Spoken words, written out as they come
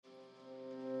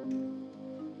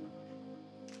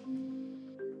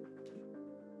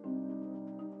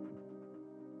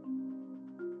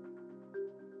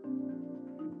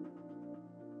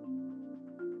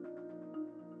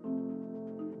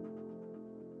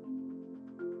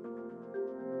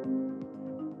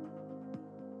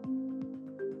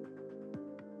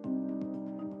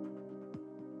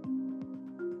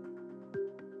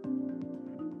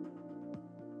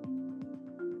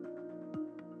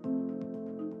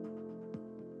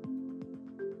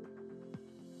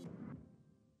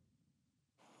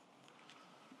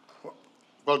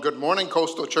Well, good morning,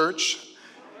 Coastal Church.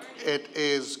 It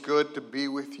is good to be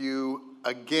with you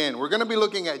again. We're going to be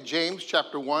looking at James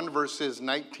chapter 1, verses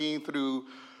 19 through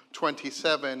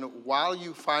 27. While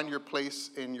you find your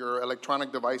place in your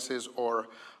electronic devices or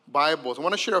Bibles, I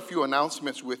want to share a few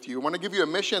announcements with you. I want to give you a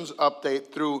missions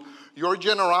update. Through your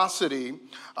generosity,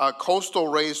 Coastal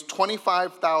raised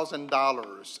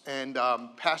 $25,000. And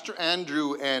Pastor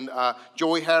Andrew and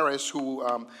Joey Harris,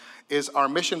 who is our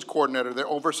missions coordinator, they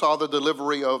oversaw the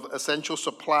delivery of essential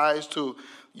supplies to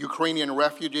Ukrainian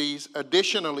refugees.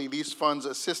 Additionally, these funds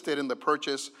assisted in the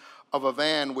purchase of a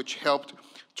van which helped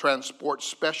transport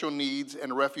special needs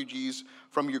and refugees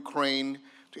from Ukraine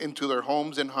into their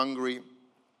homes in Hungary.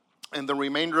 And the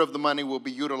remainder of the money will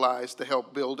be utilized to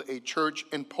help build a church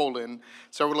in Poland.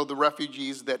 Several of the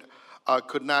refugees that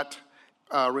could not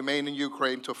remain in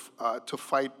Ukraine to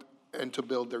fight and to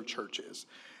build their churches.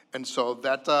 And so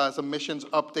that is a missions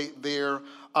update there.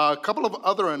 A couple of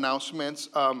other announcements.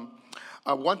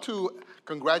 I want to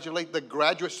congratulate the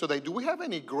graduates today. Do we have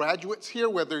any graduates here,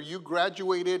 whether you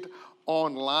graduated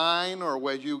online or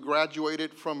whether you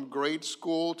graduated from grade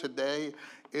school? Today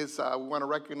is, we want to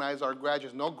recognize our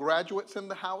graduates. No graduates in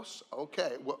the house?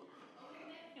 Okay. Well,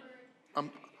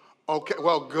 okay.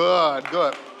 Well, good.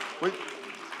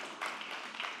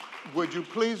 Would you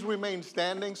please remain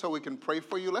standing so we can pray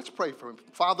for you? Let's pray for him.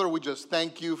 Father, we just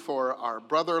thank you for our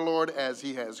brother, Lord, as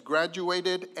he has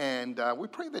graduated. And we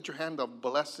pray that your hand of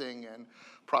blessing and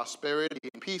prosperity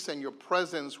and peace and your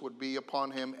presence would be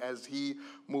upon him as he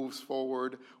moves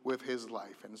forward with his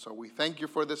life. And so we thank you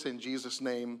for this in Jesus'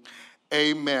 name.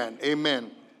 Amen.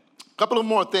 Amen. A couple of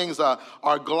more things.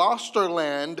 Our Gloucester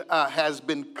land has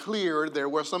been cleared. There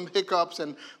were some hiccups,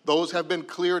 and those have been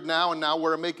cleared now, and now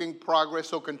we're making progress.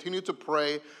 So continue to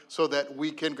pray so that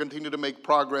we can continue to make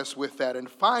progress with that. And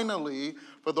finally,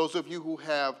 for those of you who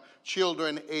have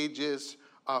children ages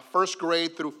first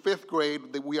grade through fifth grade,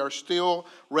 we are still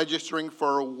registering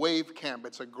for a Wave Camp.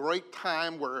 It's a great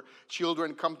time where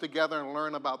children come together and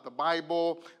learn about the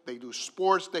Bible. They do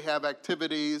sports, they have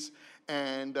activities,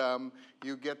 and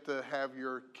you get to have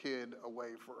your kid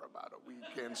away for about a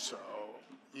weekend. So,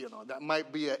 that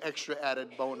might be an extra added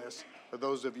bonus for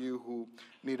those of you who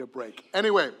need a break.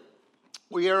 Anyway,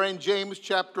 we are in James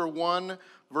chapter 1,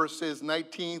 verses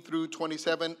 19 through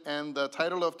 27, and the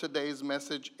title of today's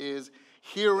message is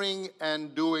Hearing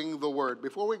and Doing the Word.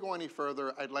 Before we go any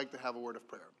further, I'd like to have a word of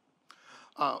prayer.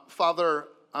 Father,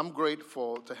 I'm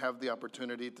grateful to have the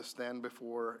opportunity to stand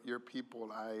before your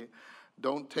people. I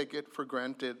don't take it for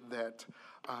granted that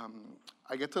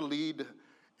I get to lead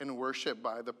in worship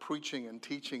by the preaching and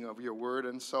teaching of your word.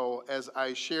 And so as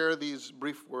I share these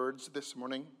brief words this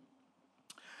morning,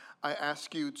 I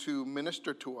ask you to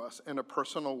minister to us in a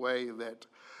personal way, that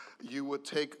you would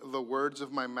take the words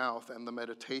of my mouth and the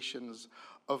meditations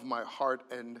of my heart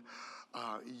and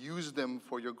use them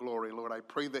for your glory. Lord, I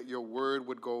pray that your word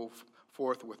would go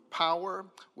forth with power,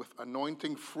 with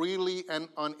anointing, freely and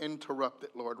uninterrupted,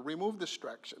 Lord. Remove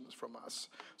distractions from us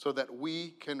so that we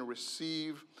can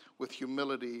receive with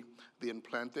humility the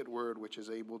implanted word which is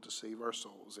able to save our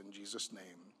souls. In Jesus'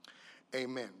 name,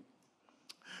 amen.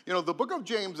 The book of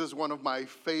James is one of my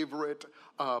favorite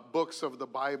books of the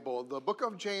Bible. The book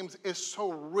of James is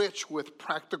so rich with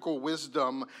practical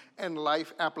wisdom and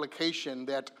life application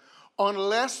that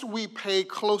unless we pay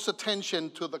close attention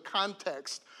to the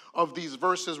context of these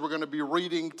verses we're going to be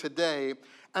reading today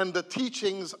and the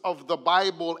teachings of the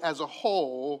Bible as a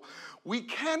whole, we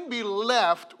can be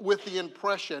left with the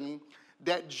impression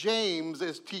that James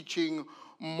is teaching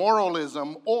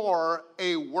moralism or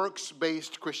a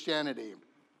works-based Christianity.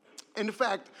 In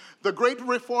fact, the great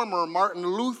reformer Martin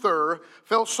Luther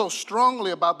felt so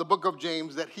strongly about the book of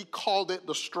James that he called it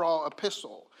the straw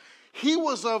epistle. He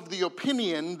was of the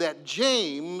opinion that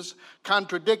James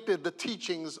contradicted the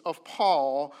teachings of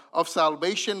Paul of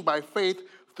salvation by faith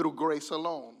through grace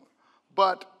alone.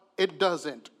 But it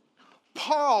doesn't.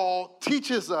 Paul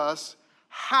teaches us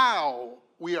how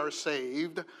we are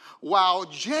saved, while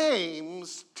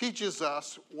James teaches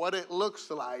us what it looks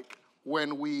like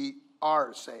when we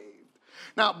are saved.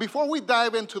 Now, before we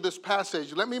dive into this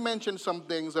passage, let me mention some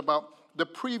things about the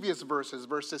previous verses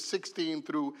 16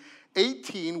 through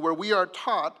 18, where we are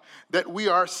taught that we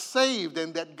are saved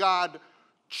and that God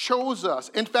chose us.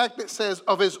 In fact, it says,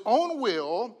 of his own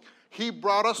will, he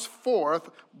brought us forth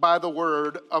by the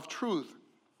word of truth.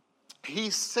 He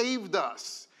saved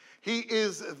us. He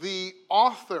is the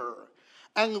author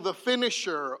and the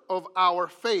finisher of our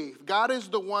faith. God is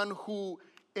the one who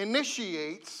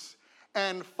initiates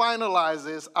and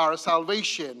finalizes our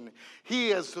salvation.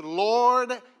 He is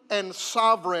Lord and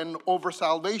sovereign over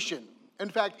salvation. In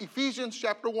fact, Ephesians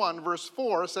chapter 1, verse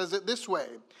 4 says it this way: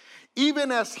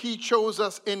 even as he chose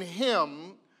us in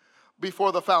him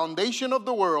before the foundation of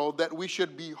the world, that we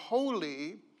should be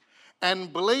holy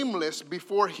and blameless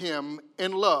before him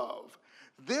in love.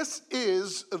 This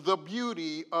is the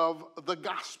beauty of the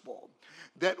gospel,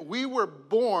 that we were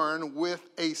born with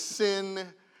a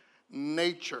sin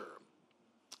nature.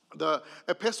 The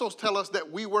epistles tell us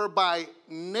that we were by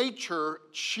nature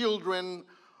children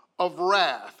of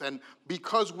wrath. And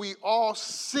because we all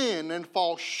sin and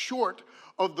fall short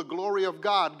of the glory of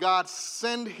God, God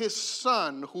sent his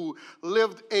son who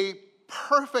lived a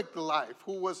perfect life,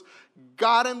 who was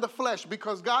God in the flesh,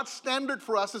 because God's standard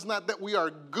for us is not that we are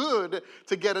good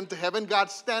to get into heaven.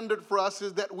 God's standard for us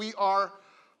is that we are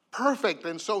perfect.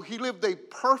 And so he lived a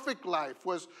perfect life,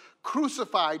 was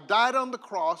crucified, died on the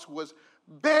cross, was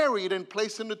buried and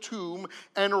placed in the tomb,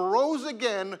 and rose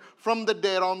again from the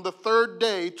dead on the third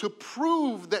day to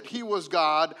prove that he was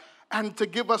God and to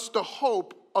give us the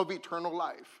hope of eternal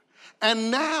life.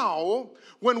 And now,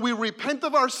 when we repent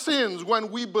of our sins,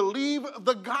 when we believe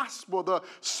the gospel, the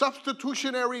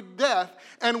substitutionary death,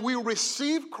 and we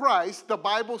receive Christ, the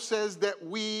Bible says that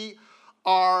we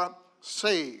are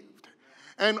saved.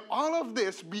 And all of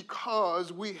this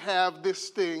because we have this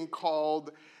thing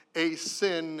called a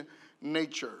sin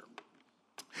nature.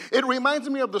 It reminds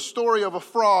me of the story of a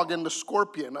frog and the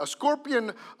scorpion. A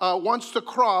scorpion wants to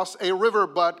cross a river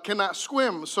but cannot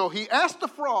swim, so he asks the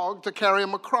frog to carry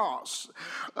him across.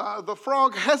 The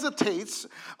frog hesitates,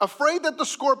 afraid that the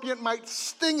scorpion might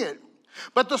sting it,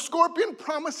 but the scorpion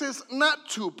promises not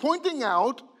to, pointing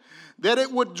out that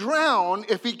it would drown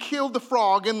if he killed the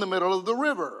frog in the middle of the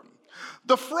river.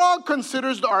 The frog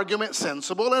considers the argument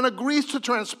sensible and agrees to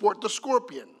transport the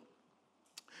scorpion.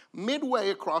 Midway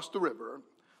across the river,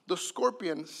 the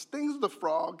scorpion stings the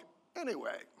frog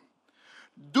anyway,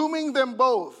 dooming them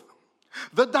both.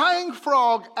 The dying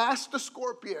frog asks the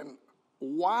scorpion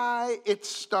why it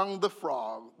stung the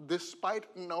frog, despite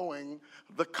knowing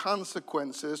the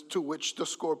consequences, to which the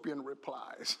scorpion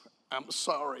replies, "I'm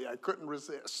sorry, I couldn't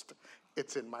resist.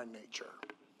 It's in my nature."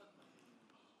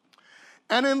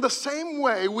 And in the same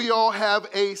way, we all have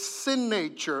a sin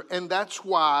nature, and that's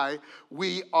why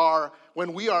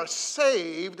when we are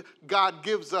saved, God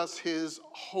gives us his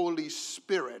Holy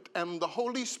Spirit. And the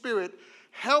Holy Spirit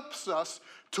helps us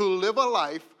to live a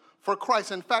life for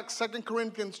Christ. In fact, 2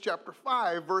 Corinthians chapter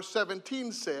 5, verse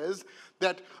 17 says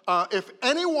that if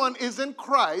anyone is in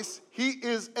Christ, he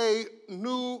is a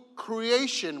new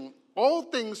creation. All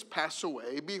things pass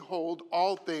away. Behold,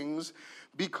 all things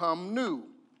become new.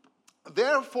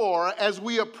 Therefore, as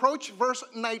we approach verse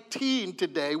 19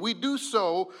 today, we do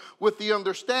so with the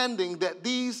understanding that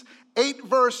these 8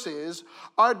 verses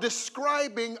are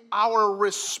describing our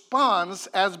response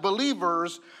as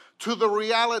believers to the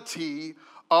reality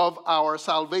of our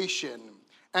salvation.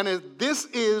 And this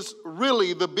is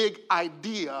really the big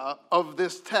idea of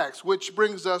this text, which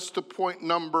brings us to point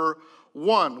number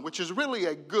 1, which is really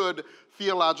a good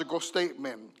theological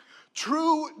statement.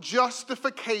 True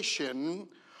justification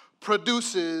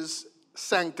produces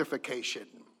sanctification.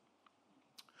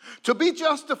 To be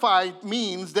justified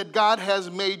means that God has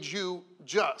made you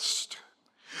just.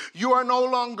 You are no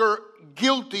longer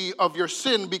guilty of your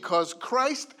sin because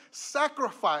Christ's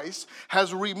sacrifice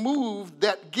has removed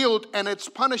that guilt and its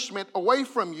punishment away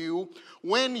from you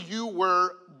when you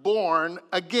were born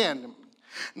again.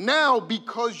 Now,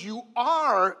 because you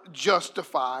are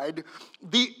justified,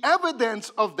 the evidence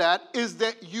of that is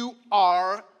that you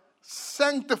are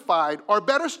sanctified. Or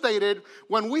better stated,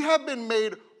 when we have been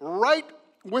made right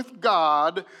with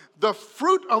God, the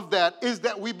fruit of that is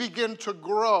that we begin to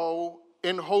grow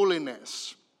in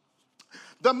holiness.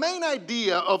 The main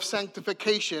idea of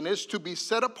sanctification is to be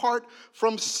set apart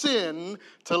from sin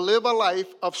to live a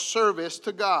life of service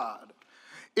to God.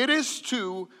 It is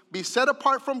to be set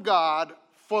apart from God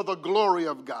for the glory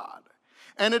of God.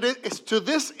 And it is to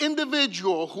this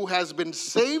individual who has been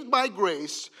saved by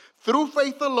grace through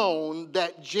faith alone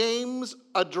that James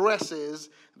addresses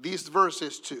these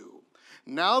verses to.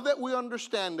 Now that we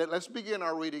understand that, let's begin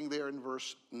our reading there in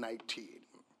verse 19.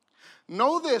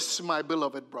 Know this, my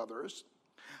beloved brothers,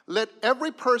 let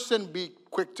every person be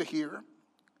quick to hear,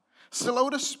 slow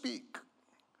to speak,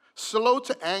 slow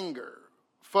to anger,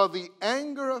 for the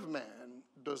anger of man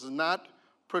does not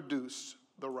produce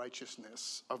the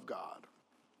righteousness of God.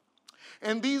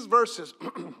 In these verses,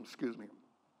 excuse me,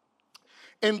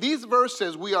 in these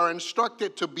verses, we are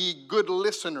instructed to be good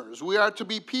listeners. We are to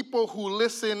be people who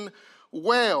listen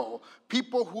well,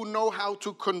 people who know how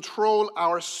to control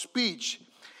our speech.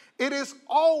 It is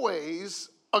always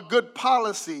a good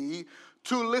policy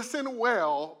to listen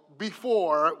well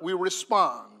before we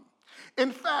respond.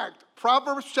 In fact,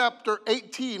 Proverbs chapter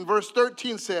 18, verse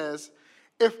 13 says,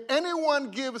 if anyone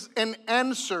gives an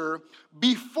answer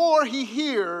before he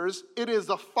hears, it is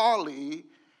a folly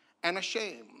and a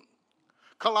shame.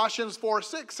 Colossians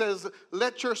 4:6 says,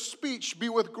 let your speech be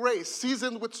with grace,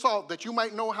 seasoned with salt, that you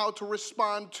might know how to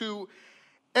respond to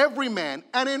every man.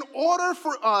 And in order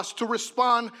for us to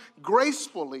respond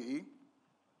gracefully,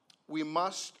 we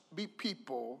must be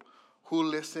people who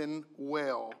listen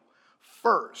well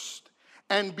first,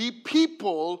 and be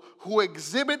people who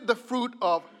exhibit the fruit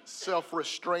of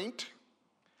self-restraint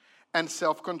and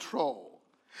self-control.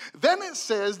 Then it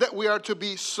says that we are to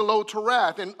be slow to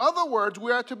wrath. In other words,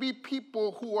 we are to be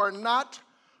people who are not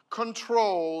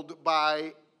controlled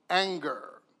by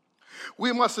anger.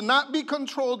 We must not be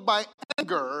controlled by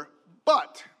anger,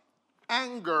 but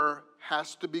anger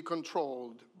has to be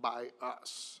controlled by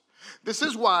us. This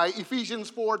is why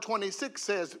Ephesians 4:26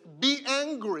 says, be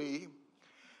angry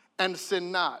and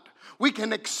sin not. We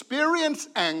can experience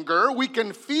anger, we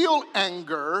can feel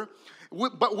anger,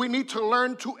 but we need to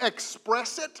learn to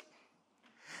express it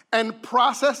and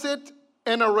process it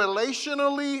in a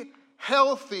relationally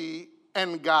healthy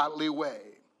and godly way.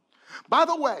 By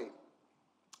the way,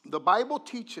 the Bible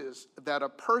teaches that a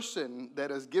person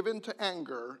that is given to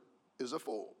anger is a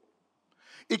fool.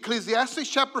 Ecclesiastes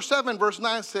chapter 7 verse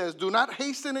 9 says, do not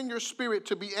hasten in your spirit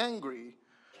to be angry,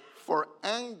 for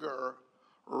anger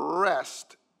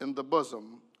rests in the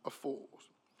bosom of fools.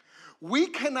 We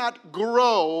cannot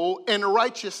grow in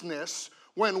righteousness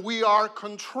when we are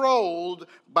controlled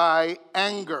by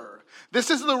anger. This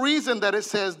is the reason that it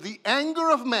says the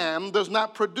anger of man does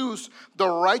not produce the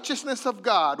righteousness of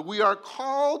God. We are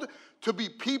called to be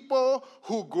people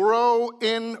who grow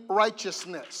in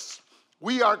righteousness.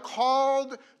 We are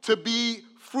called to be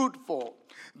fruitful.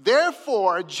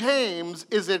 Therefore, James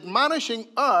is admonishing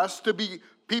us to be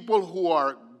people who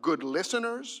are good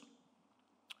listeners,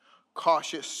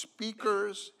 cautious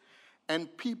speakers,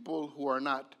 and people who are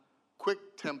not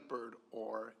quick-tempered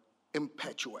or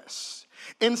impetuous.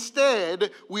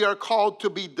 Instead, we are called to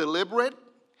be deliberate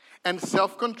and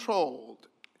self-controlled.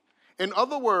 In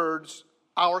other words,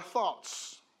 our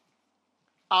thoughts,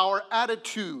 our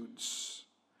attitudes,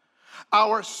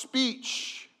 our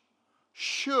speech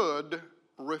should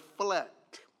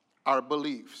reflect our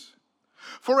beliefs.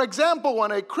 For example,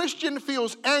 when a Christian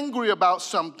feels angry about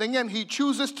something and he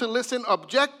chooses to listen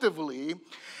objectively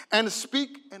and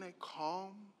speak in a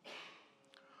calm,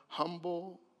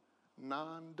 humble,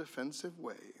 non-defensive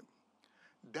way,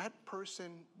 that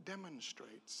person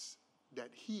demonstrates that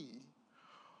he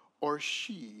or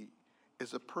she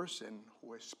is a person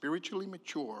who is spiritually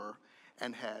mature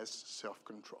and has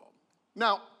self-control.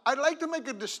 Now, I'd like to make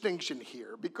a distinction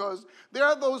here because there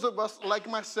are those of us like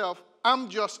myself, I'm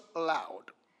just loud.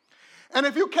 And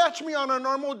if you catch me on a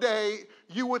normal day,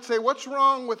 you would say, what's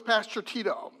wrong with Pastor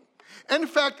Tito? In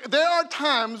fact, there are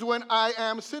times when I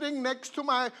am sitting next to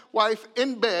my wife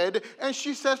in bed and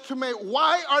she says to me,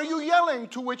 why are you yelling?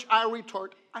 To which I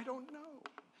retort, I don't know.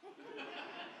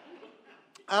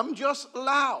 I'm just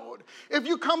loud. If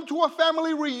you come to a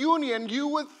family reunion, you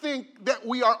would think that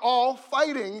we are all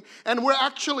fighting and we're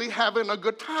actually having a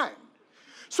good time.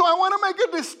 So I want to make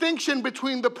a distinction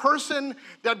between the person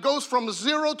that goes from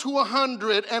 0 to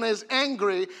 100 and is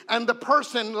angry and the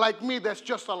person like me that's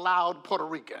just a loud Puerto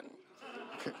Rican.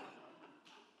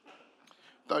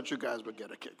 Thought you guys would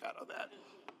get a kick out of that.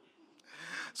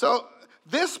 So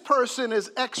this person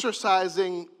is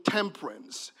exercising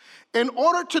temperance. In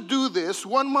order to do this,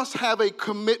 one must have a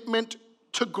commitment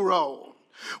to grow.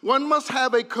 One must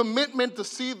have a commitment to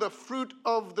see the fruit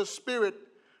of the Spirit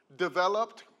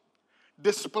developed,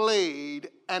 displayed,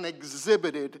 and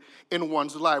exhibited in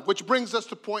one's life. Which brings us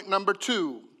to point number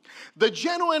 2. The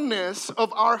genuineness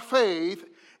of our faith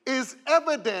is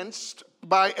evidenced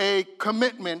by a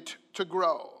commitment to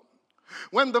grow.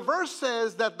 When the verse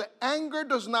says that the anger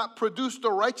does not produce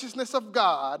the righteousness of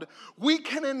God, we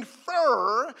can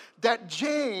infer that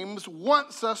James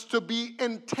wants us to be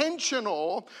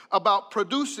intentional about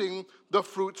producing the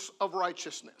fruits of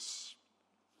righteousness.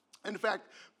 In fact,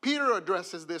 Peter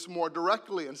addresses this more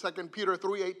directly in 2 Peter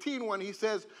 3:18 when he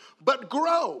says, "But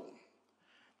grow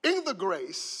in the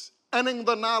grace and in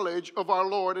the knowledge of our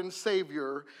Lord and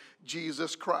Savior,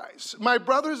 Jesus Christ." My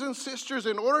brothers and sisters,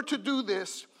 in order to do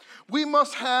this, we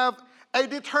must have a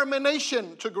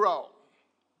determination to grow.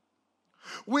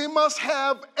 We must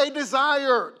have a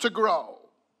desire to grow.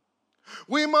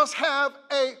 We must have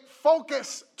a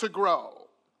focus to grow.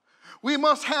 We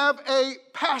must have a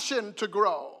passion to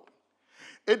grow.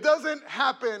 It doesn't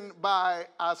happen by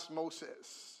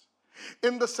osmosis.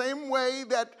 In the same way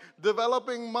that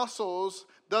developing muscles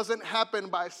doesn't happen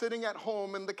by sitting at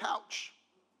home in the couch.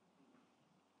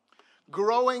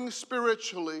 Growing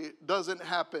spiritually doesn't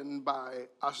happen by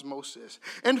osmosis.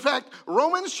 In fact,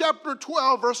 Romans chapter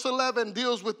 12, verse 11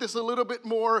 deals with this a little bit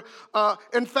more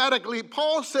emphatically.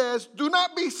 Paul says, "Do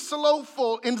not be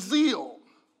slothful in zeal,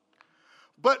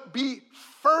 but be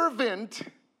fervent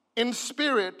in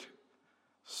spirit,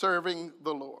 serving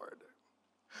the Lord."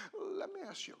 Let me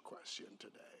ask you a question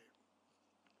today.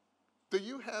 Do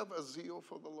you have a zeal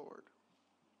for the Lord?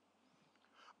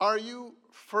 Are you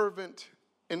fervent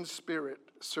in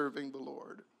spirit, serving the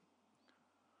Lord?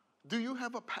 Do you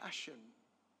have a passion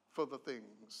for the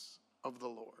things of the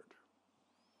Lord?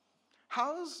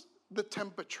 How's the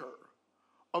temperature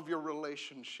of your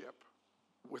relationship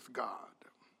with God?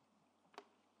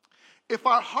 If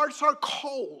our hearts are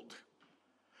cold,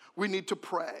 we need to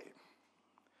pray.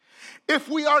 If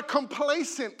we are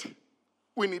complacent,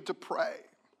 we need to pray.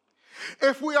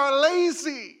 If we are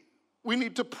lazy, we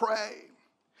need to pray.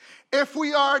 If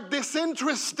we are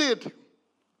disinterested,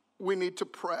 we need to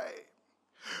pray.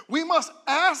 We must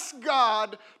ask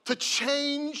God to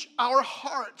change our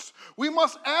hearts. We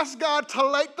must ask God to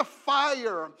light the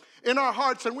fire in our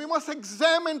hearts. And we must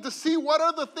examine to see what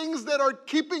are the things that are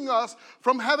keeping us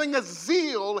from having a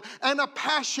zeal and a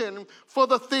passion for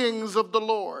the things of the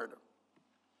Lord.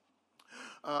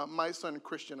 My son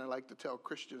Christian, I like to tell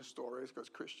Christian stories because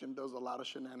Christian does a lot of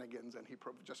shenanigans and he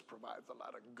just provides a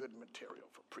lot of good material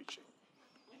for preaching.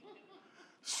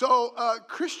 So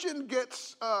Christian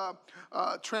gets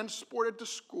transported to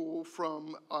school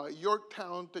from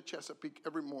Yorktown to Chesapeake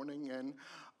every morning,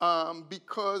 and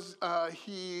because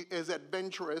he is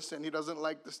adventurous and he doesn't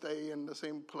like to stay in the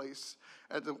same place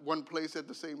at one place at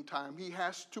the same time, he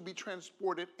has to be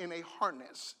transported in a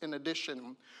harness in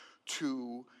addition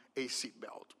to a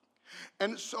seatbelt.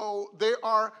 And so there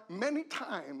are many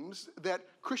times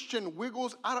that Christian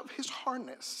wiggles out of his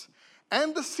harness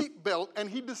and the seatbelt, and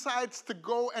he decides to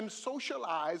go and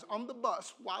socialize on the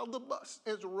bus while the bus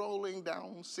is rolling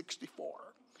down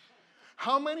 64.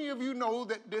 How many of you know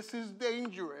that this is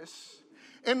dangerous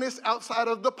and it's outside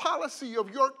of the policy of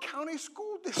York County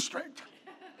School District?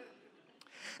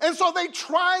 And so they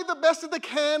try the best that they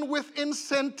can with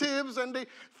incentives, and they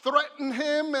threaten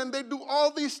him, and they do all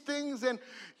these things. And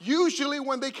usually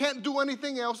when they can't do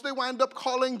anything else, they wind up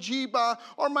calling Jiba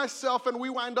or myself, and we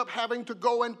wind up having to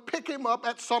go and pick him up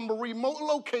at some remote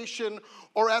location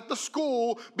or at the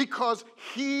school because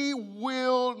he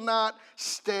will not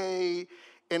stay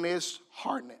in his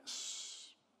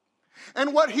harness.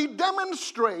 And what he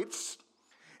demonstrates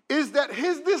is that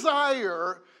his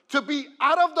desire to be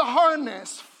out of the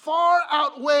harness far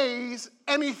outweighs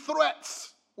any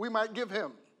threats we might give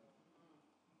him.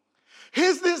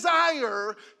 His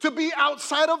desire to be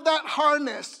outside of that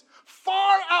harness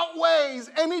far outweighs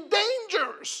any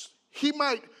dangers he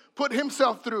might put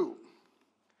himself through.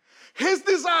 His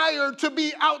desire to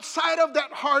be outside of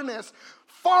that harness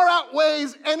far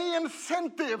outweighs any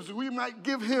incentives we might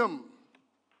give him.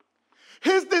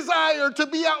 His desire to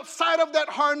be outside of that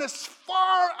harness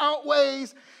far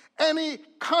outweighs any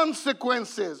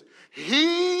consequences.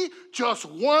 He just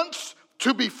wants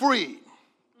to be free.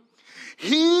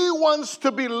 He wants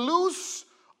to be loose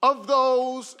of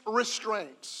those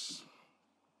restraints.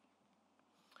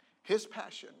 His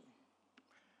passion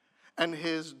and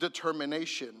his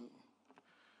determination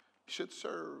should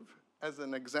serve as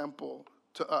an example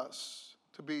to us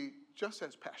to be just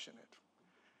as passionate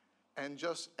and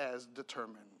just as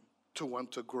determined to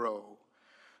want to grow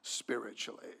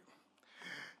spiritually.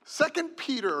 2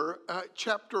 Peter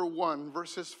chapter 1,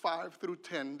 verses 5 through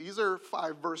 10. These are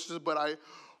 5 verses, but I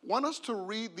want us to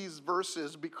read these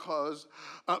verses because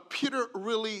Peter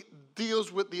really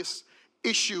deals with this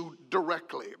issue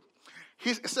directly.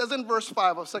 He says in verse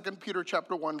 5 of 2 Peter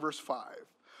chapter 1, verse 5,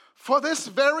 "For this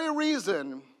very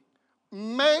reason,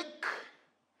 make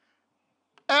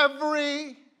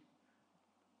every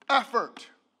effort."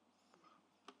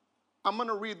 I'm going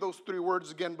to read those 3 words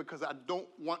again because I don't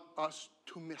want us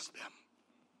to miss them.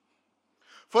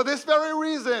 For this very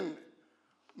reason,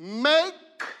 make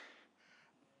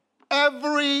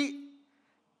every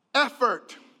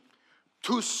effort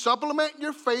to supplement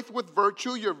your faith with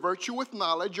virtue, your virtue with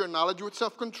knowledge, your knowledge with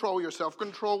self-control, your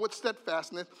self-control with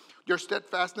steadfastness, your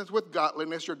steadfastness with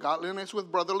godliness, your godliness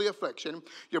with brotherly affection,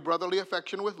 your brotherly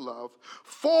affection with love.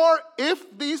 For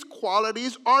if these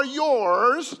qualities are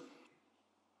yours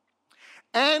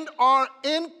and are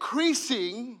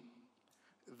increasing,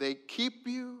 they keep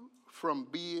you from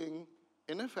being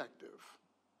ineffective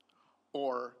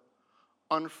or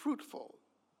unfruitful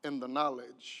in the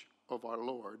knowledge of our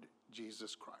Lord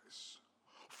Jesus Christ.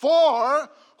 For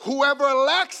whoever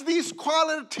lacks these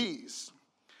qualities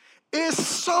is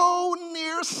so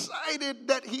nearsighted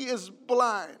that he is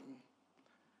blind,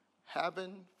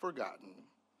 having forgotten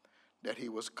that he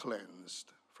was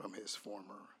cleansed from his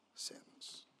former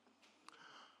sins.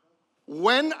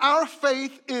 When our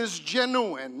faith is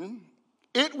genuine,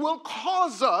 it will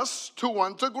cause us to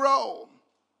want to grow.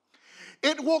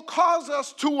 It will cause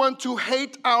us to want to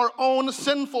hate our own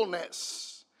sinfulness.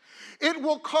 It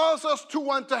will cause us to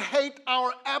want to hate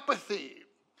our apathy.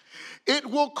 It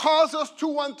will cause us to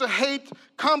want to hate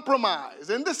compromise.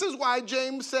 And this is why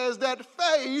James says that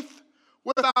faith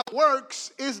without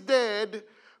works is dead,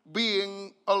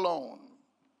 being alone.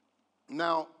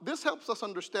 Now, this helps us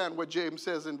understand what James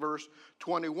says in verse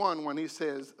 21 when he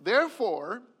says,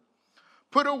 therefore,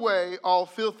 put away all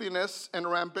filthiness and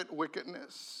rampant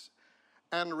wickedness,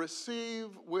 and receive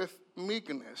with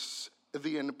meekness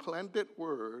the implanted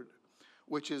word,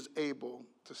 which is able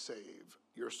to save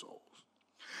your souls.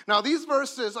 Now, these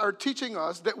verses are teaching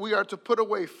us that we are to put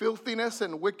away filthiness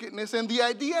and wickedness. And the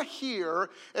idea here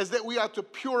is that we are to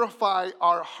purify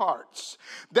our hearts,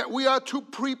 that we are to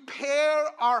prepare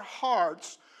our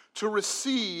hearts to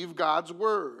receive God's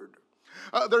word.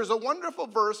 There's a wonderful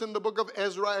verse in the book of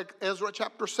Ezra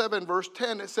chapter 7, verse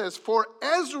 10. It says, for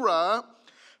Ezra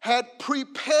had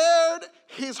prepared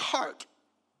his heart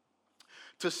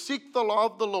to seek the law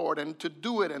of the Lord and to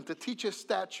do it and to teach his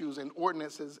statutes and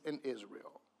ordinances in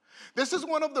Israel. This is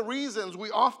one of the reasons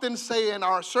we often say in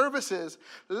our services,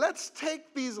 let's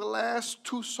take these last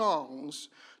two songs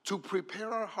to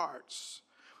prepare our hearts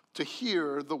to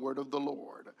hear the word of the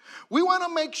Lord. We want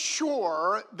to make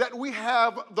sure that we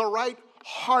have the right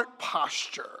heart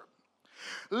posture.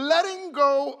 Letting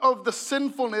go of the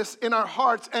sinfulness in our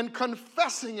hearts and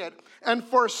confessing it and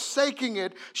forsaking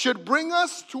it should bring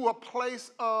us to a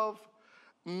place of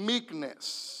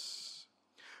meekness.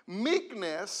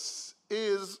 Meekness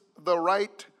is the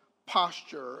right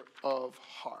posture of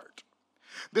heart.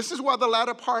 This is why the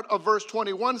latter part of verse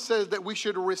 21 says that we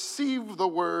should receive the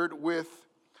word with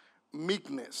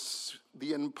meekness,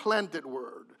 the implanted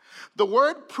word. The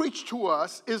word preached to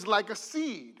us is like a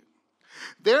seed.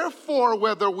 Therefore,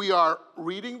 whether we are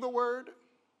reading the word,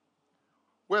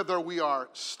 whether we are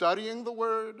studying the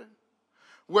word,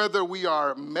 whether we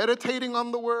are meditating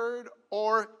on the word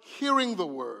or hearing the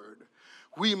word,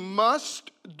 we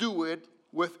must do it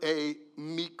with a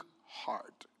meek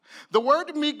heart. The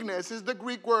word meekness is the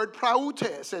Greek word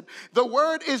prautes. And the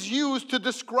word is used to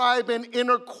describe an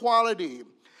inner quality.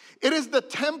 It is the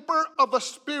temper of a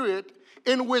spirit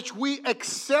in which we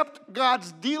accept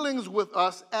God's dealings with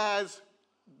us as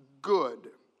good,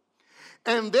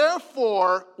 and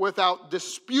therefore without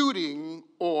disputing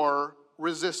or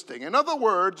resisting. In other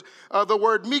words, the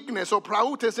word meekness or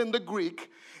prautes in the Greek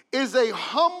is a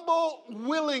humble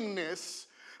willingness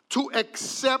to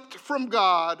accept from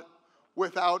God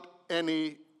without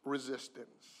any resistance.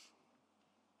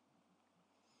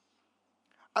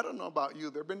 I don't know about you.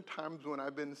 There have been times when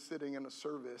I've been sitting in a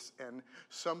service and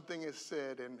something is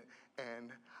said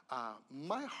and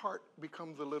my heart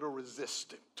becomes a little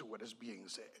resistant to what is being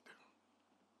said.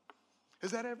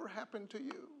 Has that ever happened to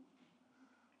you?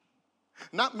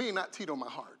 Not me, not Tito, my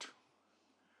heart.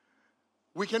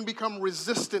 We can become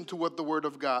resistant to what the Word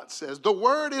of God says. The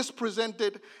Word is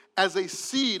presented as a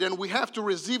seed, and we have to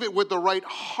receive it with the right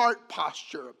heart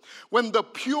posture. When the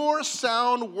pure,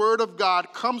 sound Word of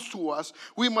God comes to us,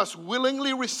 we must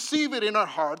willingly receive it in our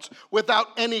hearts without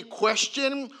any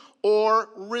question or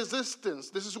resistance.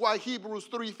 This is why Hebrews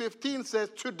 3:15 says,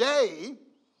 today,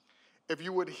 if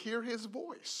you would hear his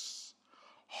voice,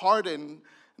 harden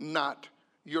not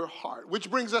your heart. Which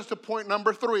brings us to point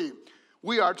number 3.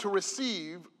 We are to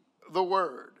receive the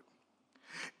word.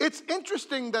 It's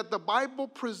interesting that the Bible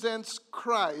presents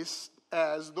Christ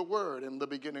as the Word. In the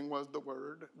beginning was the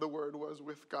Word was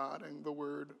with God, and the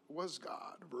Word was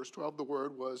God. Verse 12, the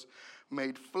Word was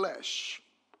made flesh.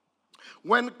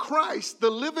 When Christ,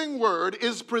 the living Word,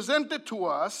 is presented to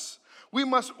us, we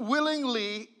must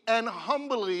willingly and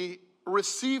humbly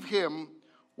receive him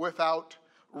without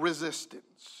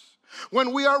resistance.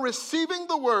 When we are receiving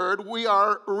the word, we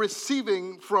are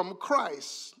receiving from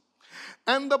Christ.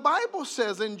 And the Bible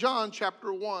says in John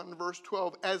chapter 1, verse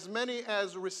 12, as many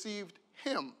as received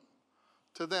him,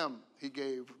 to them he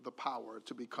gave the power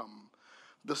to become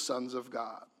the sons of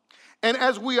God. And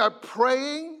as we are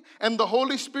praying and the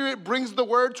Holy Spirit brings the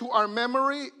word to our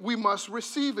memory, we must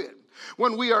receive it.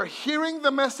 When we are hearing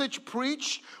the message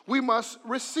preached, we must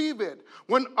receive it.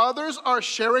 When others are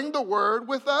sharing the word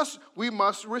with us, we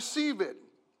must receive it.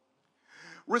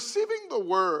 Receiving the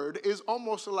word is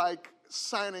almost like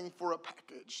signing for a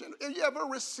package. Have you ever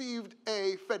received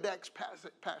a FedEx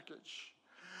package?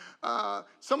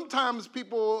 Sometimes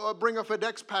people bring a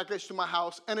FedEx package to my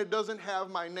house and it doesn't have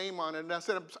my name on it. And I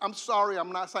said, I'm sorry,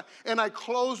 I'm not signing. And I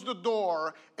close the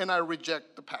door and I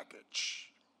reject the package.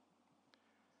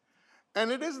 And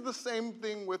it is the same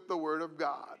thing with the Word of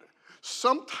God.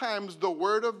 Sometimes the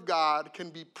Word of God can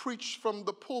be preached from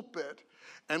the pulpit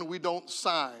and we don't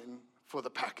sign for the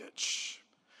package.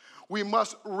 We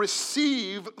must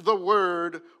receive the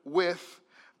Word with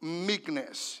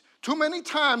meekness. Too many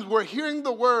times we're hearing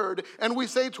the word and we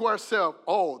say to ourselves,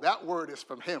 oh, that word is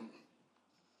from him.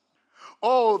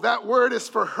 Oh, that word is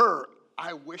for her.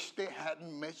 I wish they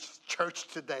hadn't missed church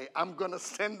today. I'm going to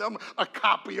send them a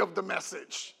copy of the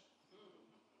message.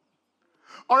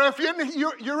 Or if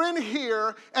you're in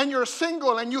here and you're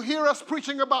single and you hear us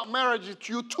preaching about marriage,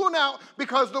 you tune out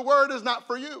because the word is not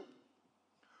for you.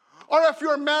 Or if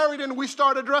you're married and we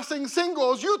start addressing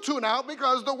singles, you tune out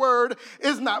because the word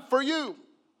is not for you.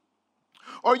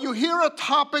 Or you hear a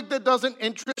topic that doesn't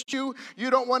interest you, you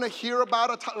don't want to hear about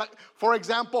it, like, for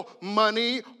example,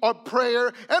 money or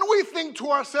prayer, and we think to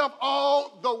ourselves,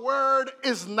 oh, the word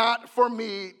is not for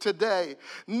me today.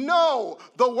 No,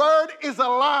 the word is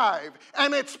alive,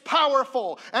 and it's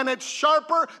powerful, and it's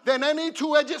sharper than any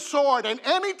two-edged sword, and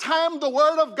anytime the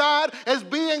word of God is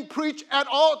being preached at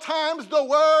all times, the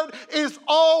word is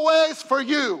always for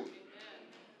you.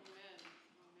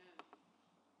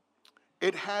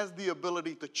 It has the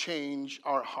ability to change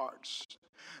our hearts.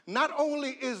 Not only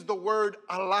is the word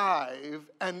alive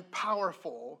and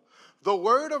powerful, the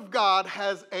word of God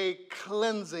has a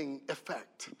cleansing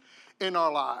effect in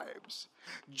our lives.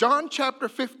 John chapter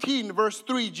 15, verse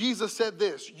 3, Jesus said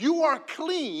this, you are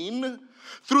clean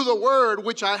through the word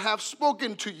which I have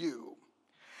spoken to you.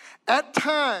 At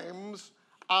times,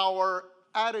 our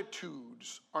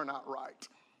attitudes are not right.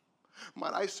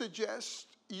 Might I suggest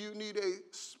you need a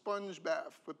sponge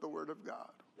bath with the Word of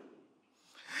God.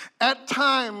 At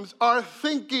times, our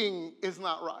thinking is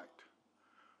not right.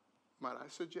 Might I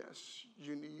suggest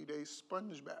you need a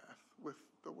sponge bath with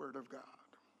the Word of God.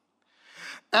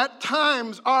 At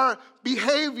times, our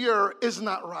behavior is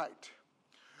not right.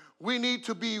 We need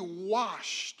to be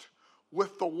washed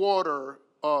with the water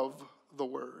of the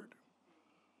Word.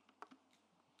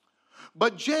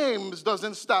 But James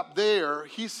doesn't stop there.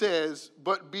 He says,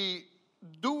 but be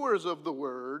doers of the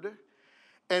word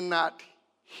and not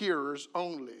hearers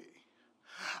only.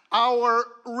 Our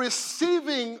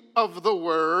receiving of the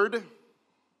word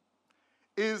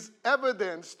is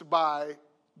evidenced by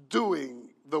doing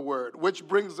the word, which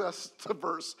brings us to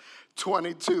verse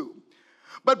 22.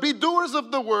 But be doers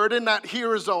of the word and not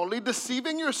hearers only,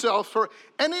 deceiving yourselves, for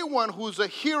anyone who's a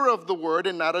hearer of the word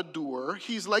and not a doer,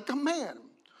 he's like a man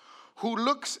who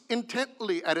looks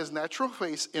intently at his natural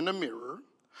face in a mirror.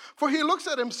 For he looks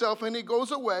at himself and he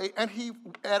goes away and he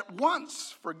at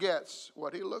once forgets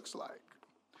what he looks like.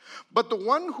 But the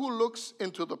one who looks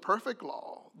into the perfect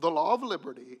law, the law of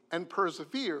liberty, and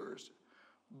perseveres,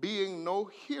 being no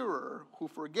hearer who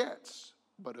forgets,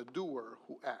 but a doer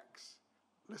who acts.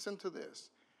 Listen to this.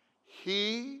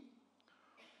 He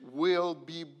will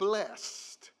be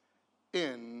blessed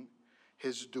in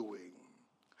his doing.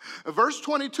 Verse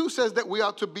 22 says that we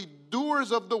ought to be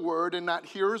doers of the word and not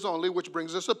hearers only, which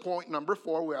brings us to point number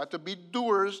 4. We ought to be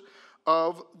doers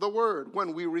of the word.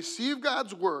 When we receive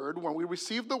God's word, when we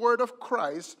receive the word of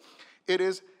Christ, it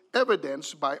is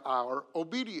evidenced by our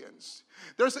obedience.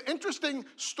 There's an interesting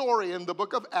story in the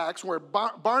book of Acts where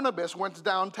Barnabas went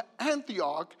down to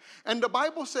Antioch, and the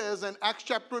Bible says in Acts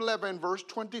chapter 11, verse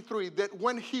 23, that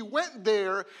when he went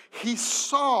there, he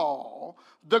saw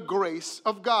the grace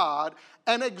of God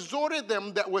and exhorted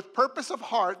them that with purpose of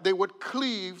heart they would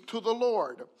cleave to the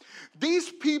Lord.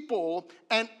 These people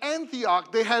in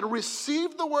Antioch, they had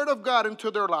received the word of God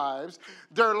into their lives.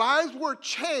 Their lives were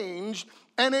changed,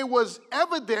 and it was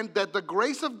evident that the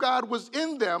grace of God was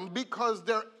in them because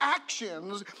their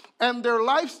actions and their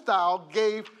lifestyle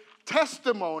gave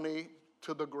testimony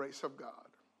to the grace of God.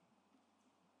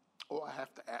 Oh, I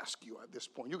have to ask you at this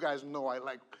point. You guys know I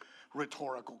like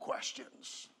rhetorical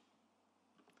questions.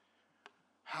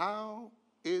 How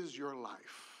is your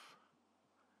life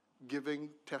giving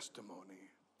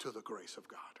testimony to the grace of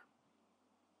God?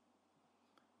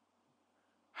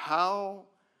 How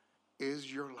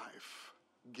is your life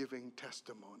giving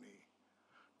testimony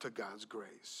to God's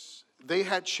grace? They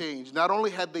had changed. Not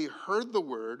only had they heard the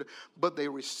word, but they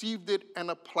received it and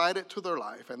applied it to their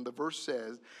life. And the verse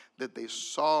says that they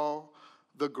saw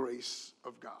the grace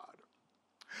of God.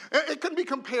 It can be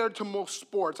compared to most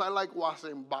sports. I like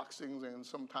watching boxing, and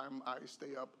sometimes I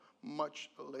stay up much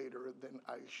later than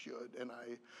I should, and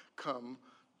I come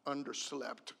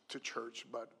underslept to church,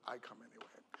 but I come anyway.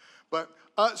 But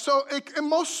in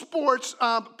most sports,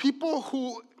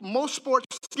 most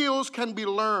sports skills can be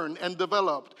learned and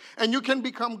developed, and you can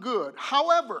become good.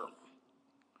 However,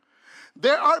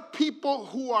 there are people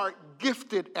who are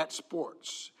gifted at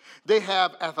sports. They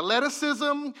have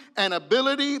athleticism and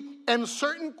ability and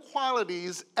certain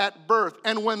qualities at birth.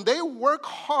 And when they work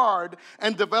hard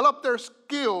and develop their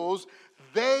skills,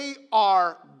 they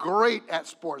are great at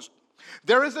sports.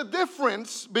 There is a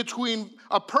difference between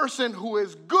a person who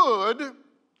is good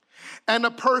and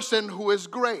a person who is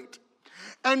great.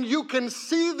 And you can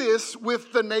see this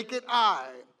with the naked eye.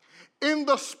 In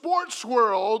the sports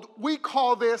world, we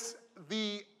call this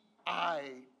the eye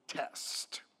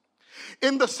test.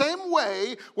 In the same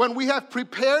way, when we have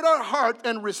prepared our heart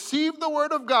and received the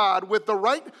word of God with the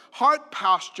right heart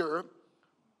posture,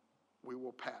 we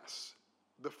will pass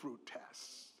the fruit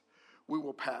test. We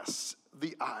will pass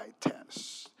the eye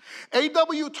test.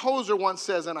 A.W. Tozer once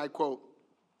says, and I quote,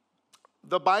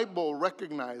 "The Bible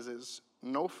recognizes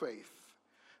no faith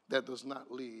that does not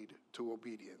lead to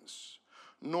obedience,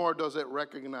 nor does it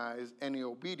recognize any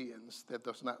obedience that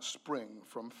does not spring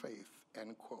from faith,"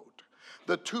 end quote.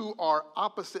 The two are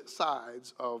opposite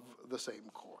sides of the same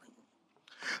coin.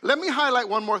 Let me highlight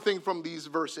one more thing from these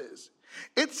verses.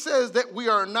 It says that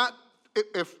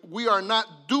if we are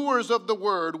not doers of the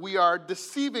word, we are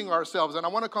deceiving ourselves. And I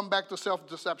want to come back to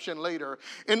self-deception later.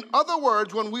 In other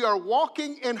words, when we are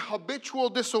walking in habitual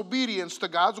disobedience to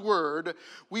God's word,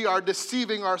 we are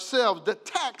deceiving ourselves. The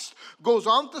text goes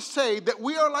on to say that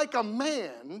we are like a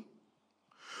man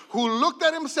who looked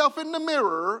at himself in the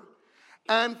mirror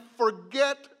and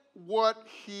forget what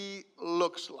he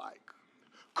looks like.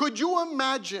 Could you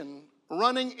imagine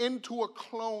running into a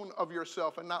clone of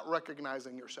yourself and not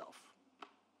recognizing yourself?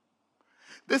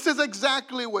 This is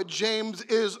exactly what James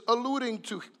is alluding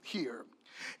to here.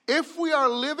 If we are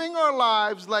living our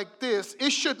lives like this, it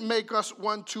should make us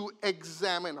want to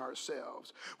examine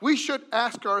ourselves. We should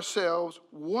ask ourselves,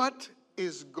 what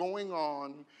is going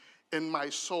on in my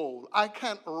soul? I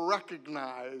can't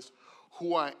recognize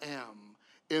who I am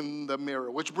in the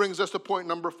mirror. Which brings us to point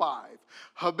number 5.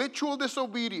 Habitual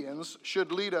disobedience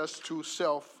should lead us to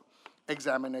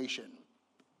self-examination.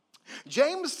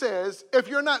 James says, if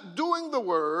you're not doing the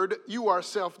word, you are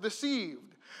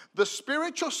self-deceived. The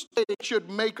spiritual state should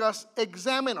make us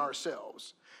examine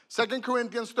ourselves. 2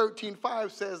 Corinthians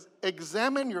 13:5 says,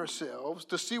 examine yourselves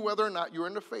to see whether or not you're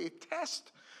in the faith.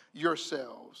 Test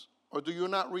yourselves. Or do you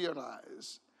not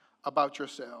realize about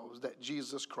yourselves that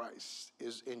Jesus Christ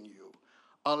is in you?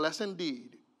 Unless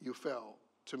indeed you fail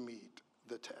to meet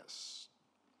the test.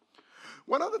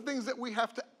 One of the things that we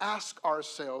have to ask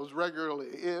ourselves regularly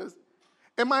is,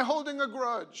 am I holding a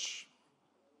grudge?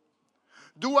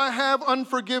 Do I have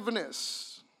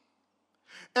unforgiveness?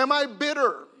 Am I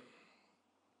bitter?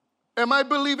 Am I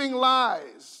believing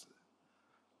lies?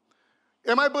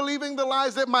 Am I believing the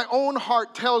lies that my own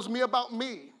heart tells me about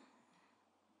me?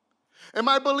 Am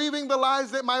I believing the lies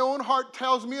that my own heart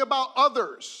tells me about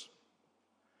others?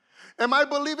 Am I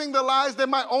believing the lies that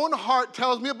my own heart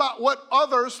tells me about what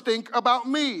others think about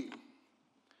me?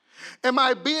 Am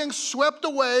I being swept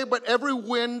away by every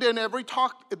wind and every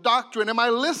doctrine? Am I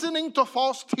listening to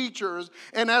false teachers?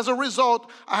 And as a result,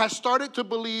 I have started to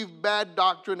believe bad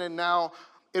doctrine, and now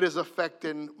it is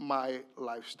affecting my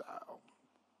lifestyle.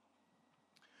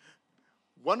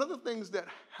 One of the things that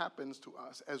happens to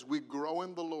us as we grow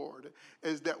in the Lord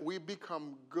is that we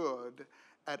become good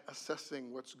at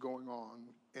assessing what's going on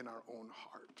in our own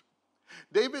heart.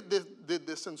 David did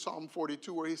this in Psalm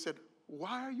 42 where he said,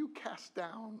 why are you cast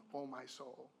down, O my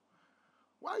soul?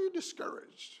 Why are you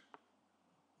discouraged?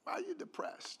 Why are you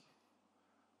depressed?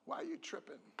 Why are you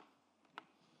tripping?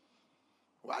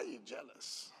 Why are you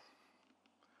jealous?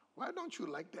 Why don't you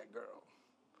like that girl?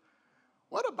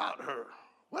 What about her?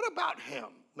 What about him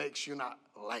makes you not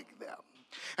like them?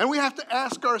 And we have to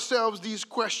ask ourselves these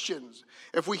questions.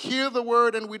 If we hear the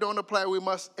word and we don't apply, we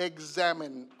must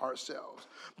examine ourselves.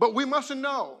 But we must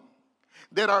know,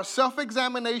 that our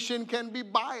self-examination can be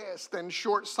biased and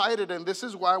short-sighted, and this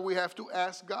is why we have to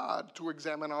ask God to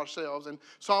examine ourselves. In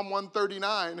Psalm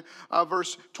 139,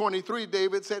 verse 23,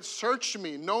 David said, "Search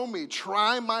me, know me,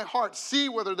 try my heart, see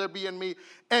whether there be in me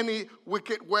any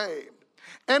wicked way."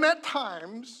 And at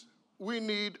times, we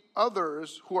need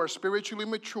others who are spiritually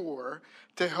mature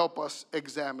to help us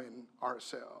examine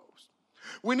ourselves.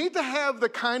 We need to have the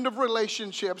kind of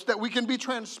relationships that we can be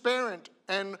transparent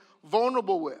and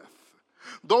vulnerable with.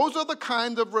 Those are the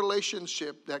kind of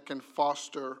relationship that can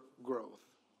foster growth.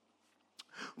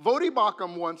 Vodi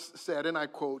Bakum once said, and I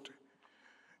quote,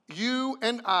 "You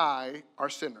and I are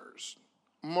sinners.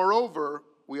 Moreover,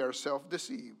 we are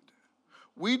self-deceived.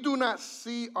 We do not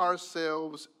see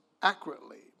ourselves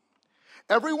accurately.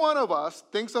 Every one of us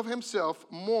thinks of himself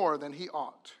more than he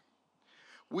ought.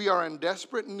 We are in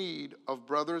desperate need of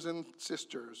brothers and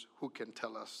sisters who can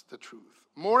tell us the truth.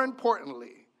 More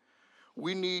importantly,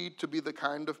 we need to be the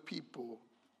kind of people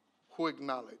who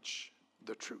acknowledge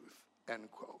the truth,"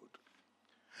 end quote.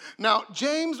 Now,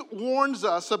 James warns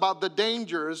us about the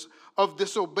dangers of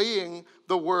disobeying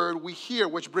the word we hear,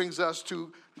 which brings us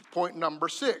to point number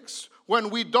 6. When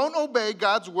we don't obey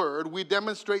God's word, we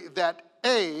demonstrate that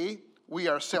A, we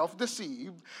are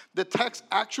self-deceived. The text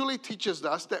actually teaches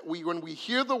us that when we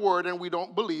hear the word and we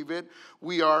don't believe it,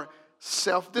 we are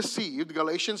self-deceived.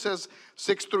 Galatians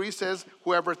 6:3 says,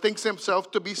 "Whoever thinks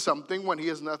himself to be something when he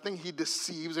is nothing, he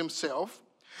deceives himself."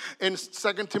 In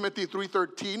 2 Timothy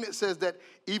 3:13, it says that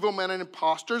evil men and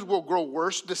impostors will grow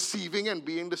worse, deceiving and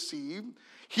being deceived.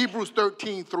 Hebrews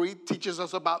 13:3 teaches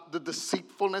us about the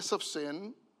deceitfulness of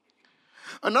sin.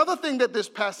 Another thing that this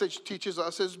passage teaches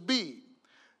us is B,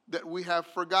 that we have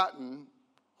forgotten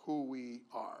who we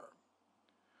are.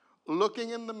 Looking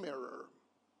in the mirror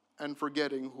and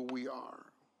forgetting who we are.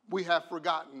 We have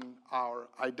forgotten our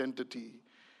identity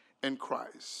in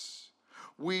Christ.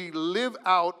 We live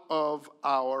out of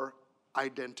our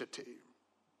identity.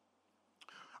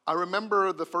 I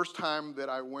remember the first time that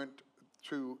I went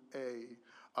to a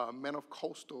Men of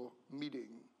Coastal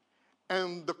meeting,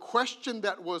 and the question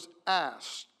that was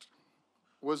asked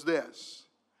was this: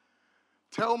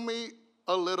 "Tell me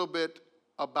a little bit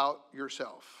about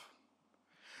yourself."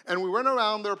 And we went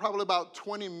around, there were probably about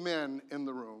 20 men in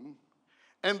the room,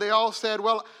 and they all said,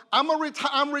 "Well, I'm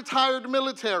retired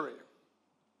military.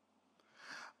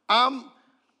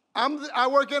 I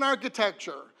work in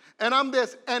architecture, and I'm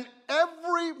this." And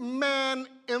every man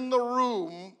in the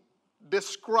room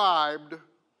described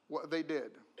what they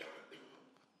did.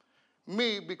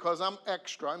 Me, because I'm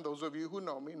extra, and those of you who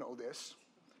know me know this,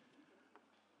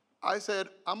 I said,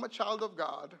 "I'm a child of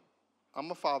God. I'm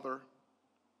a father,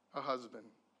 a husband,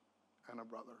 and a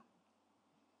brother."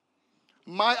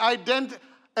 My identity,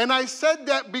 and I said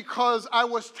that because I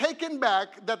was taken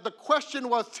back that the question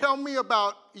was, "Tell me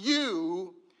about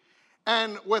you."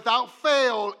 And without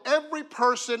fail, every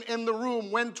person in the room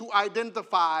went to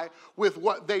identify with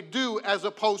what they do as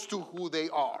opposed to who they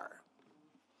are.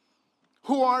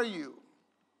 Who are you?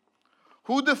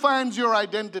 Who defines your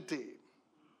identity?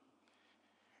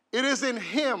 It is in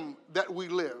him that we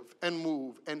live and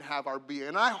move and have our being.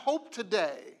 And I hope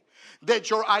today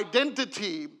that your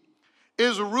identity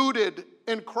is rooted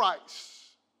in Christ.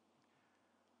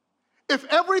 If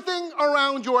everything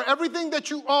around you, or everything that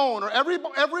you own, or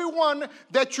everyone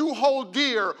that you hold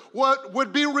dear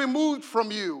would be removed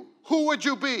from you, who would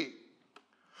you be?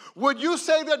 Would you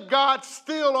say that God's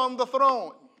still on the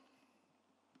throne?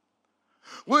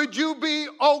 Would you be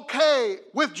okay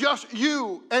with just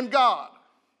you and God?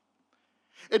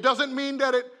 It doesn't mean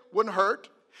that it wouldn't hurt.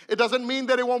 It doesn't mean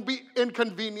that it won't be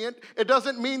inconvenient. It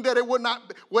doesn't mean that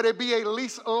would it be a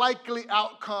least likely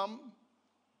outcome?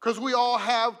 Because we all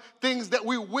have things that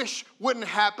we wish wouldn't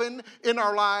happen in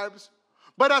our lives.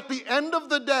 But at the end of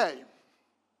the day,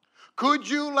 could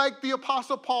you, like the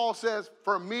Apostle Paul says,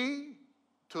 "For me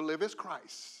to live is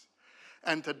Christ,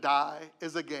 and to die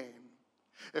is a gain."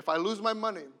 If I lose my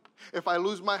money, if I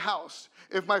lose my house,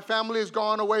 if my family is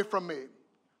gone away from me,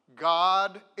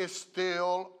 God is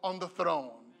still on the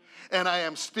throne, and I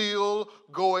am still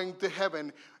going to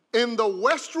heaven. In the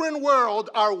Western world,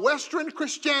 our Western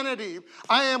Christianity,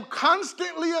 I am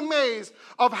constantly amazed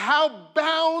of how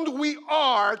bound we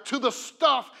are to the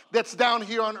stuff that's down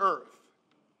here on earth.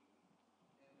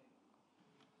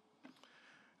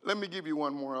 Let me give you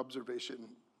one more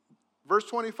observation. Verse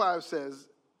 25 says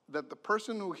that the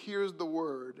person who hears the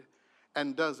word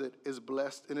and does it is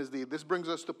blessed in his deed. This brings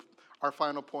us to our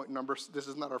final point. This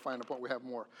is not our final point. We have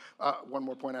more. One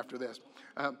more point after this.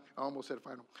 I almost said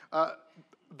final.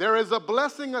 There is a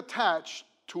blessing attached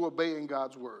to obeying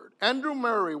God's word. Andrew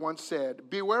Murray once said,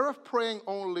 "Beware of praying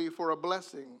only for a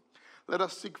blessing. Let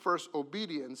us seek first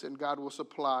obedience, and God will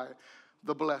supply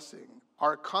the blessing.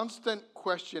 Our constant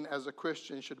question as a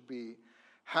Christian should be,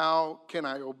 how can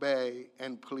I obey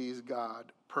and please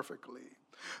God perfectly?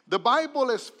 The Bible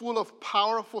is full of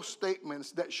powerful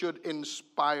statements that should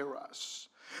inspire us.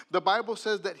 The Bible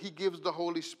says that he gives the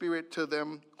Holy Spirit to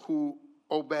them who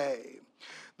obey.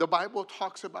 The Bible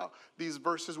talks about these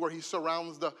verses where he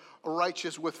surrounds the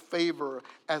righteous with favor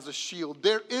as a shield.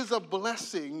 There is a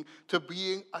blessing to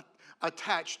being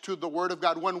attached to the Word of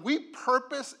God. When we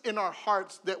purpose in our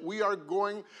hearts that we are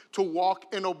going to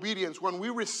walk in obedience, when we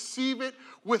receive it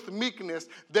with meekness,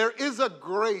 there is a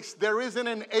grace, there is an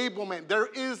enablement, there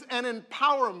is an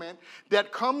empowerment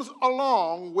that comes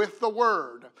along with the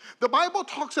Word. The Bible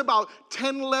talks about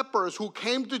 10 lepers who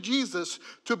came to Jesus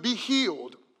to be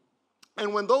healed.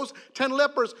 And when those 10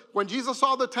 lepers, when Jesus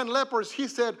saw the 10 lepers, he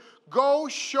said, go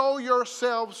show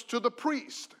yourselves to the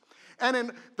priest.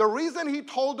 And the reason he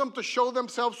told them to show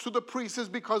themselves to the priests is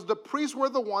because the priests were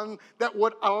the one that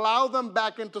would allow them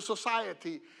back into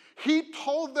society. He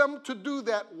told them to do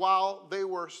that while they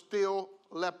were still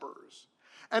lepers.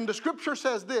 And the scripture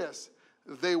says this,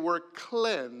 they were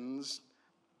cleansed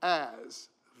as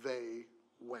they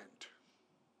went.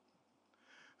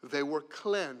 They were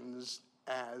cleansed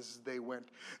as they went.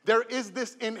 There is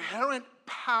this inherent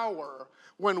power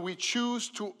when we choose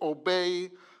to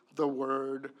obey the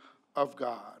word of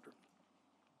God.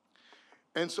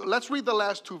 And so let's read the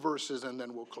last two verses and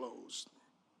then we'll close.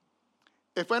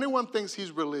 If anyone thinks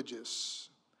he's religious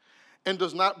and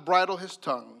does not bridle his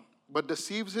tongue, but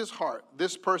deceives his heart,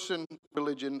 this person's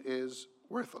religion is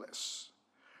worthless.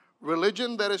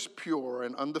 Religion that is pure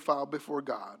and undefiled before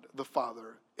God, the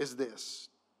Father, is this: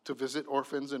 to visit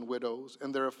orphans and widows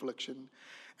in their affliction,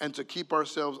 and to keep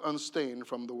ourselves unstained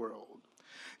from the world.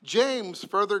 James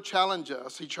further challenges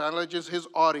us. He challenges his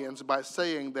audience by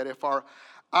saying that if our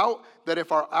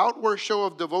outward show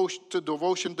of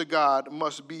devotion to God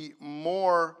must be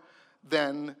more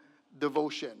than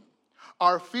devotion.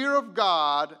 Our fear of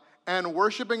God and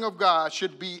worshiping of God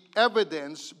should be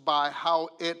evidenced by how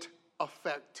it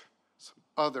affects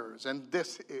others. And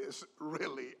this is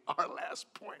really our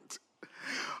last point.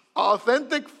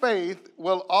 Authentic faith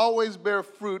will always bear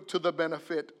fruit to the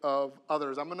benefit of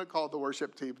others. I'm going to call the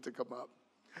worship team to come up.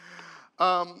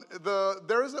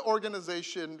 There is an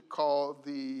organization called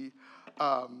the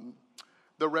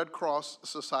Red Cross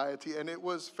Society, and it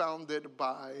was founded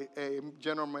by a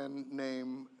gentleman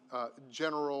named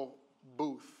General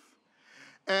Booth.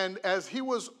 And as he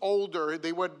was older,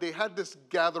 they had this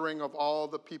gathering of all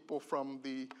the people from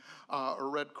the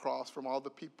Red Cross, from all the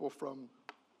people from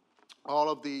all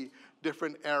of the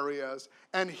different areas.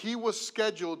 And he was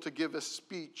scheduled to give a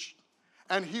speech.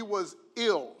 And he was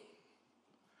ill.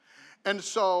 And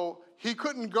so he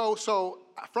couldn't go. So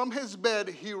from his bed,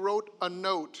 he wrote a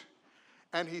note.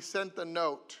 And he sent the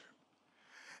note.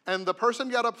 And the person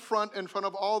got up front in front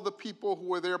of all the people who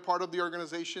were there, part of the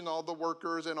organization, all the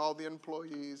workers and all the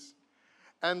employees.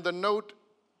 And the note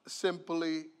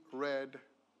simply read,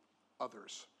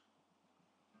 others.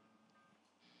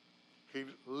 He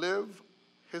lived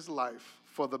his life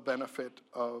for the benefit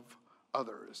of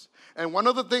others. And one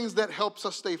of the things that helps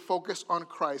us stay focused on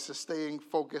Christ is staying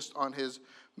focused on his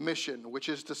mission, which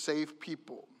is to save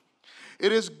people.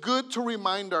 It is good to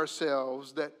remind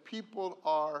ourselves that people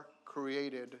are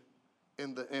created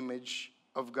in the image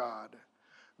of God.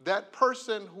 That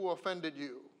person who offended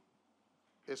you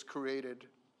is created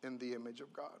in the image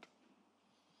of God.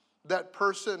 That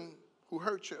person who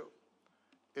hurt you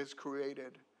is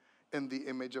created in the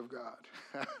image of God.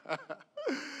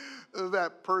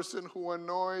 That person who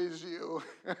annoys you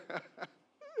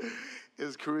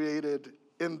is created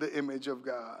in the image of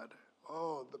God.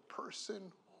 Oh, the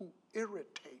person who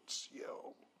irritates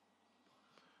you,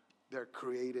 they're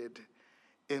created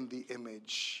in the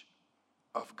image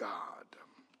of God.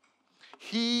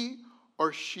 He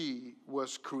or she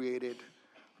was created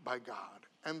by God.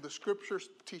 And the scriptures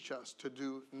teach us to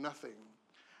do nothing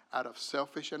out of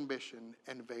selfish ambition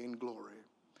and vain glory,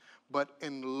 but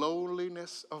in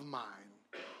lowliness of mind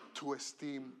to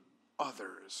esteem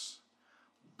others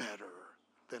better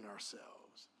than ourselves.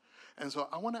 And so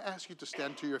I want to ask you to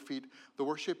stand to your feet. The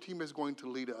worship team is going to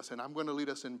lead us, and I'm going to lead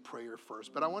us in prayer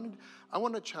first. But I want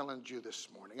to challenge you this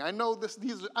morning. I know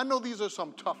these are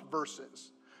some tough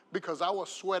verses because I was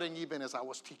sweating even as I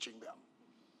was teaching them.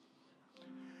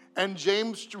 And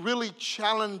James really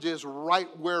challenges right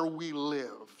where we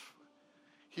live.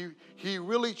 He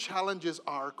really challenges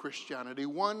our Christianity.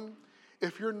 One,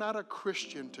 if you're not a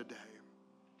Christian today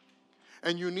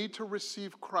and you need to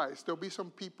receive Christ, there'll be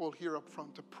some people here up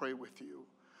front to pray with you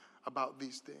about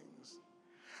these things.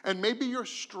 And maybe you're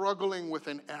struggling with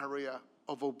an area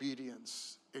of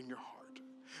obedience in your heart.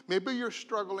 Maybe you're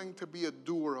struggling to be a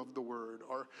doer of the word,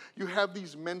 or you have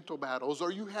these mental battles,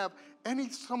 or you have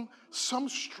some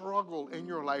struggle in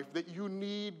your life that you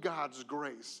need God's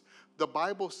grace. The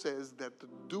Bible says that the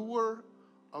doer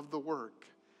of the work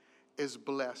is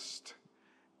blessed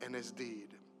in his deed.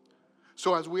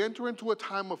 So as we enter into a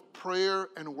time of prayer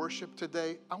and worship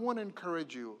today, I want to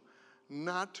encourage you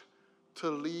not to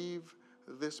leave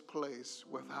this place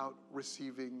without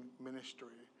receiving ministry.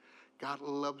 God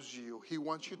loves you. He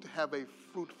wants you to have a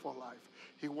fruitful life.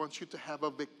 He wants you to have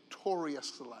a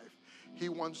victorious life. He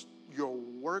wants your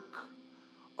work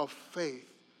of faith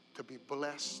to be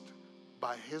blessed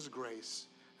by his grace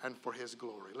and for his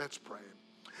glory. Let's pray.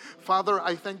 Father,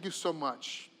 I thank you so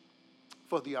much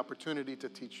for the opportunity to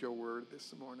teach your word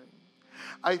this morning.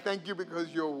 I thank you because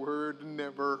your word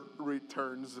never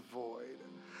returns void.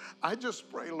 I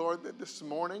just pray, Lord, that this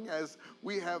morning as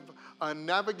we have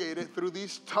navigated through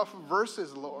these tough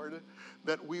verses, Lord,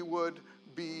 that we would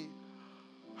be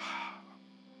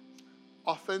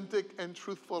authentic and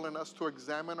truthful in us to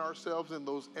examine ourselves in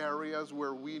those areas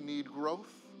where we need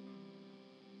growth,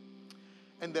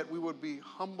 and that we would be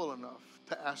humble enough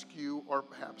to ask you or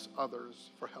perhaps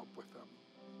others for help with them.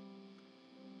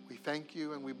 We thank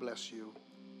you and we bless you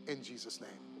in Jesus'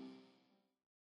 name.